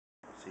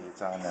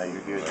It's on now.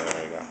 You're good.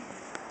 There you go.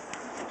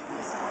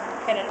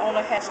 And it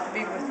only has to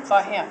be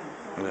for him.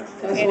 Yeah.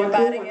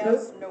 Anybody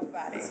else,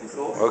 nobody.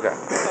 Okay.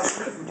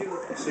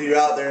 So you're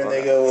out there and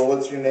they go, well,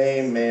 what's your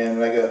name, man?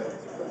 And I go,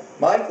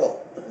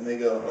 Michael. And they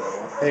go,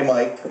 hey,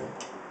 Mike.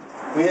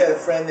 We had a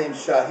friend named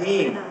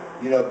Shaheem,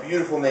 you know, a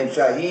beautiful name,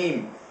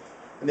 Shaheem.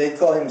 And they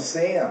call him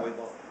Sam.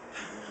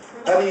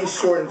 How do you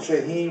shorten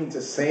Shaheem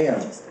to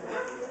Sam?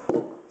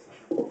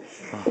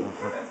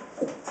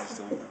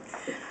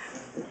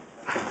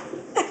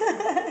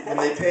 When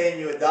they paying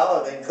you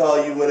 $1, they can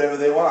call you whatever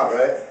they want,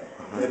 right?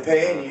 They're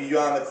paying you, you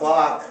on the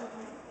clock,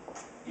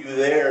 you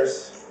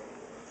theirs.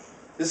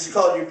 This is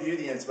called your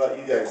beauty, and it's about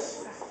you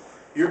guys.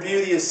 Your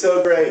beauty is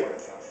so great,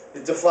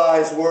 it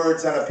defies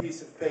words on a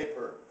piece of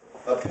paper.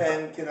 A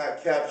pen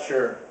cannot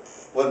capture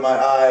what my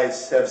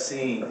eyes have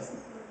seen. You're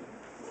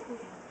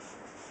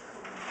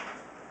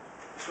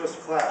supposed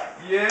to clap.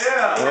 Yeah!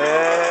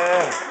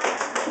 Yeah.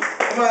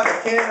 Come on, the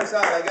camera's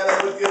on. I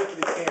gotta look good for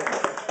the camera.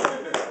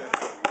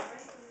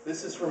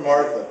 This is for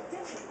Martha.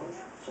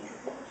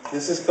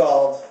 This is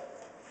called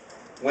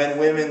When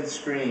Women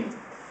Scream.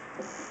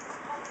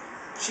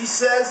 She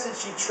says that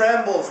she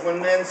trembles when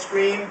men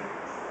scream,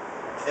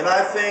 and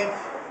I think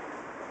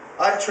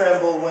I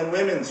tremble when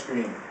women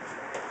scream.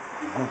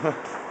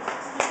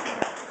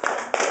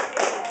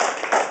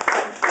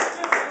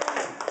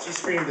 She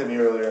screamed at me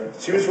earlier.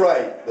 She was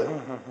right, but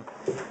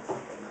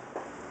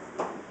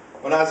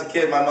when I was a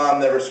kid, my mom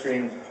never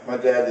screamed. My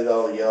dad did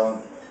all the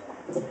yelling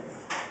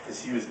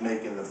because he was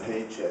making the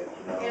paycheck.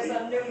 You know, It's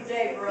a new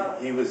day, brother.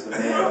 he was the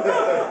man.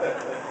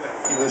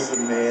 He was the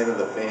man of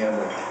the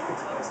family.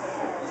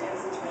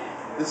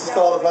 This is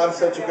called If I'm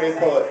Such a Great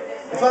Poet.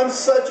 If I'm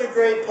such a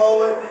great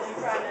poet,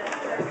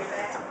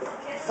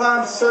 if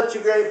I'm such a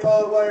great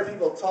poet, why are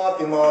people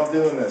talking while I'm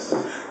doing this?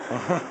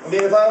 I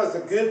mean, if I was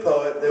a good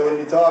poet, they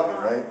wouldn't be talking,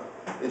 right?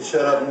 They'd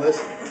shut up and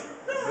listen.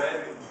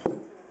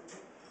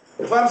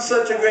 If I'm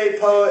such a great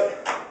poet,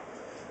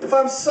 if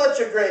I'm such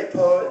a great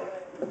poet,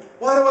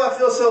 why do I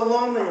feel so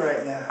lonely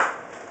right now?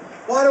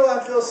 Why do I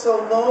feel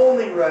so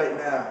lonely right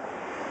now?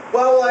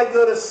 Why will I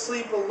go to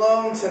sleep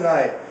alone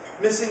tonight,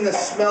 missing the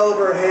smell of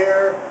her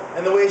hair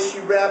and the way she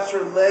wraps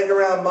her leg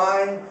around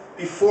mine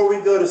before we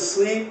go to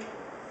sleep?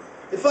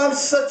 If I'm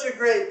such a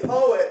great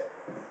poet,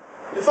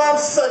 if I'm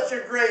such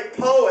a great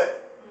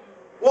poet,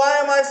 why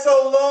am I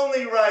so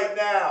lonely right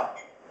now?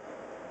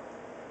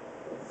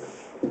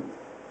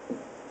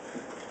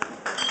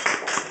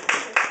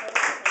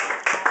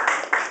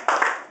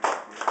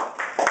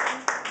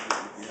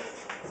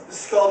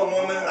 This is called A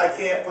Woman I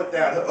Can't Put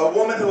Down. A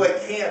woman who I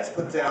can't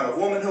put down. A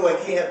woman who I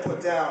can't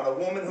put down. A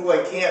woman who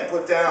I can't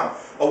put down.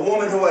 A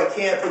woman who I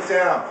can't put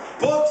down.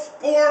 Books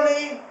bore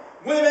me.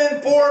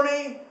 Women bore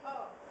me.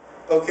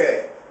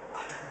 Okay.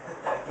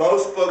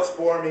 Most books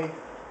bore me.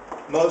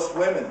 Most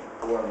women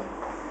bore me.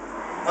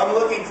 I'm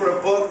looking for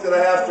a book that I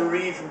have to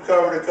read from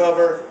cover to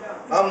cover.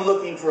 I'm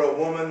looking for a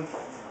woman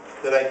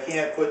that I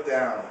can't put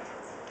down.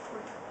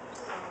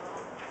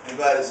 I'm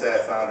glad to say I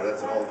found her.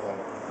 That's an old poem.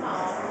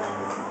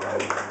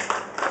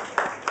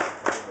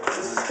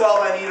 This is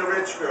called I Need a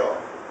Rich Girl.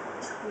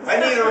 I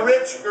need a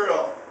rich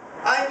girl.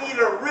 I need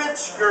a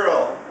rich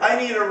girl. I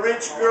need a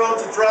rich girl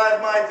to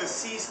drive my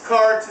deceased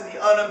car to the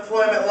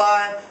unemployment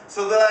line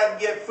so that I can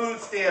get food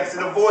stamps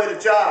and avoid a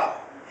job.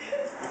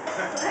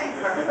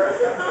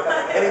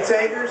 Any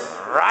takers?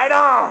 Right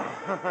on.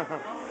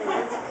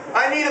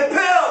 I need a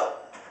pill.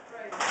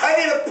 I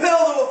need a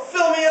pill that will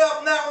fill me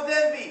up, not with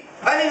envy.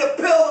 I need a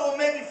pill that will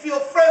make me feel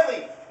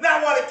friendly,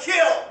 not want to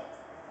kill.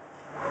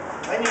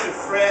 I need a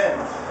friend.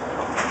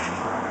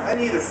 I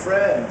need a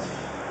friend.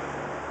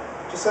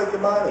 Just like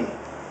Imani.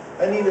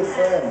 I need a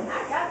friend.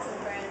 I got some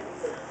friends.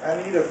 I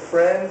need a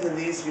friend in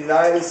these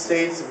United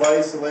States of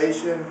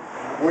isolation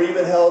where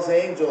even Hell's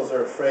Angels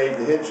are afraid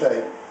to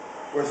hitchhike,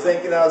 where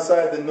thinking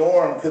outside the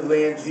norm could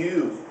land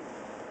you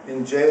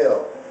in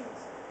jail.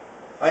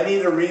 I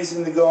need a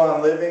reason to go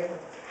on living,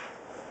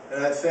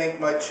 and I think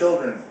my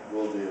children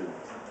will do.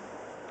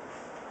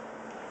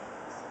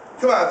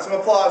 Come on, some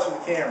applause for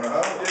the camera,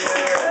 huh?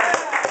 Yeah.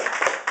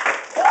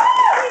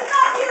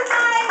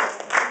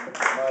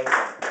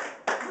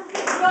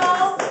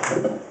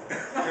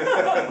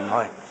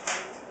 Mike.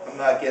 I'm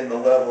not getting the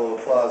level of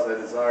applause I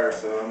desire,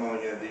 so I'm only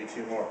going to do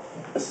 2 more.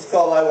 This is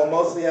called I Will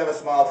Mostly Have a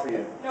Smile for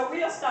You. No,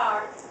 we'll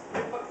start,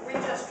 but we're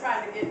just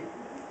trying to get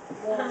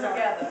warm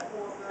together.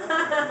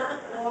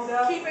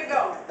 Keep it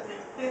going.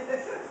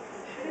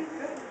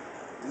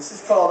 This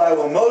is called I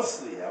Will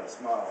Mostly Have a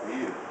Smile for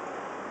You.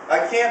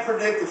 I can't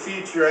predict the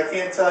future. I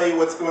can't tell you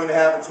what's going to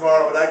happen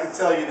tomorrow, but I can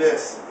tell you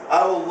this.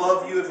 I will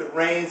love you if it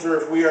rains or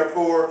if we are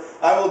poor.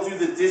 I will do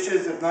the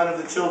dishes if none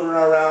of the children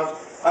are around.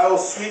 I will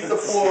sweep the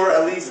floor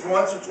at least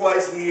once or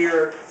twice a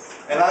year,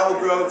 and I will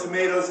grow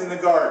tomatoes in the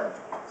garden.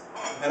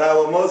 And I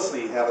will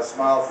mostly have a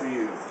smile for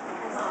you.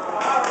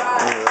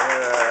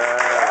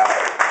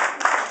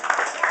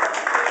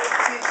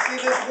 See,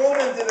 this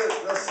woman did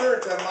a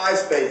search on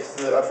MySpace.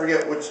 I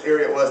forget which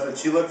area it was, but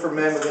she looked for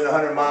men within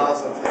 100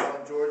 miles of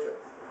Georgia.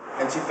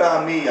 And she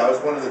found me. I was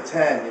one of the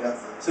 10, you know.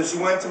 So she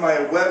went to my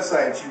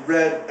website and she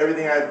read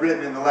everything I had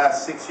written in the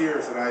last 6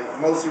 years, and I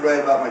mostly write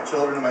about my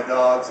children and my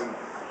dogs and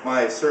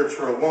my search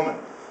for a woman.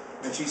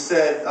 And she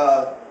said,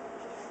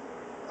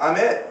 I'm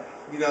it.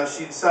 You know,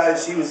 she decided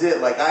she was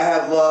it. Like, I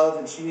have love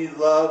and she needed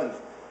love, and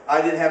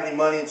I didn't have any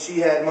money and she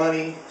had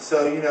money.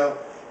 So, you know,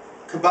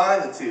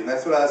 combine the two. And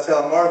that's what I was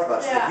telling Martha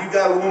about. She said, you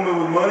got a woman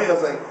with money? I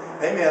was like,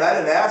 hey man, I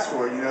didn't ask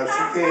for it. You know,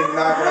 she came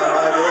knocking on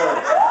my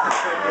door.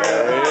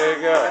 There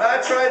you go. And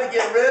I tried to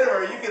get rid of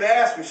her. You can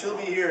ask her. She'll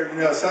be here,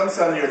 you know, some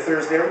Sunday or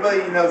Thursday. Everybody,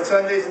 you know,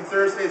 Sundays and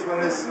Thursdays when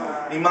this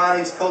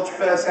Imani's Culture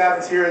Fest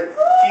happens here at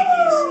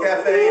Kiki's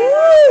Cafe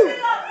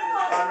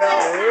on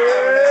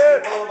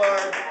Ralph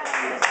Boulevard.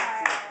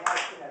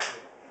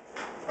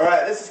 All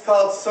right, this is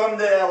called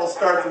Someday I Will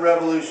Start the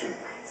Revolution.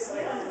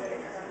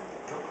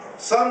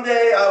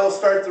 Someday I will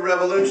start the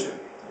revolution.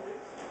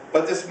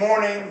 But this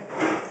morning,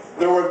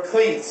 there were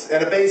cleats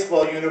and a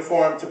baseball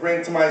uniform to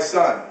bring to my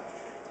son.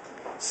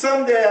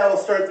 Someday I will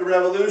start the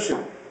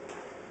revolution.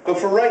 But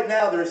for right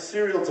now, there's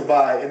cereal to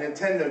buy and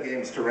Nintendo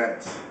games to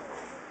rent.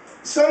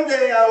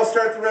 Someday I will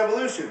start the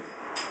revolution.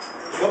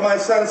 But my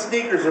son's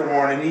sneakers are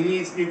worn and he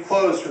needs new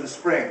clothes for the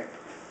spring.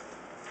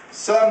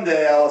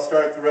 Someday I will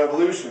start the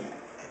revolution.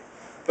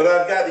 But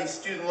I've got these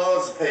student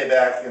loans to pay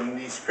back and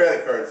these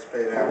credit cards to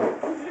pay back.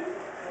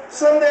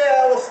 Someday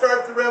I will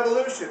start the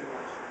revolution.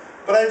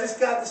 But I just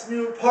got this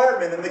new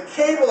apartment and the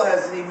cable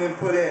hasn't even been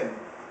put in.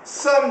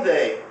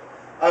 Someday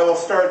I will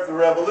start the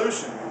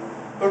revolution.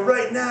 But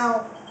right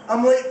now,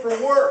 I'm late for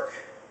work.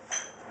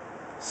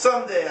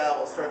 Someday I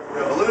will start the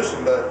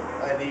revolution, but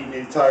I need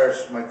new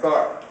tires for my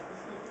car.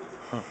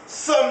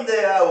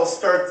 Someday I will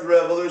start the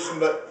revolution,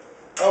 but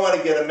I want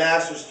to get a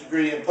master's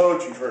degree in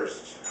poetry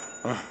first.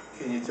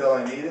 Can you tell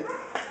I need it?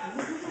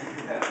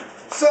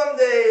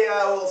 Someday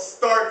I will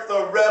start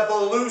the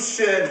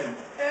revolution.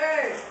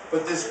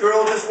 But this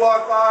girl just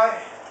walked by,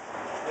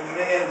 and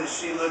man, does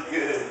she look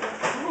good.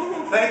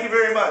 Thank you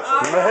very much.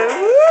 Man,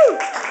 woo!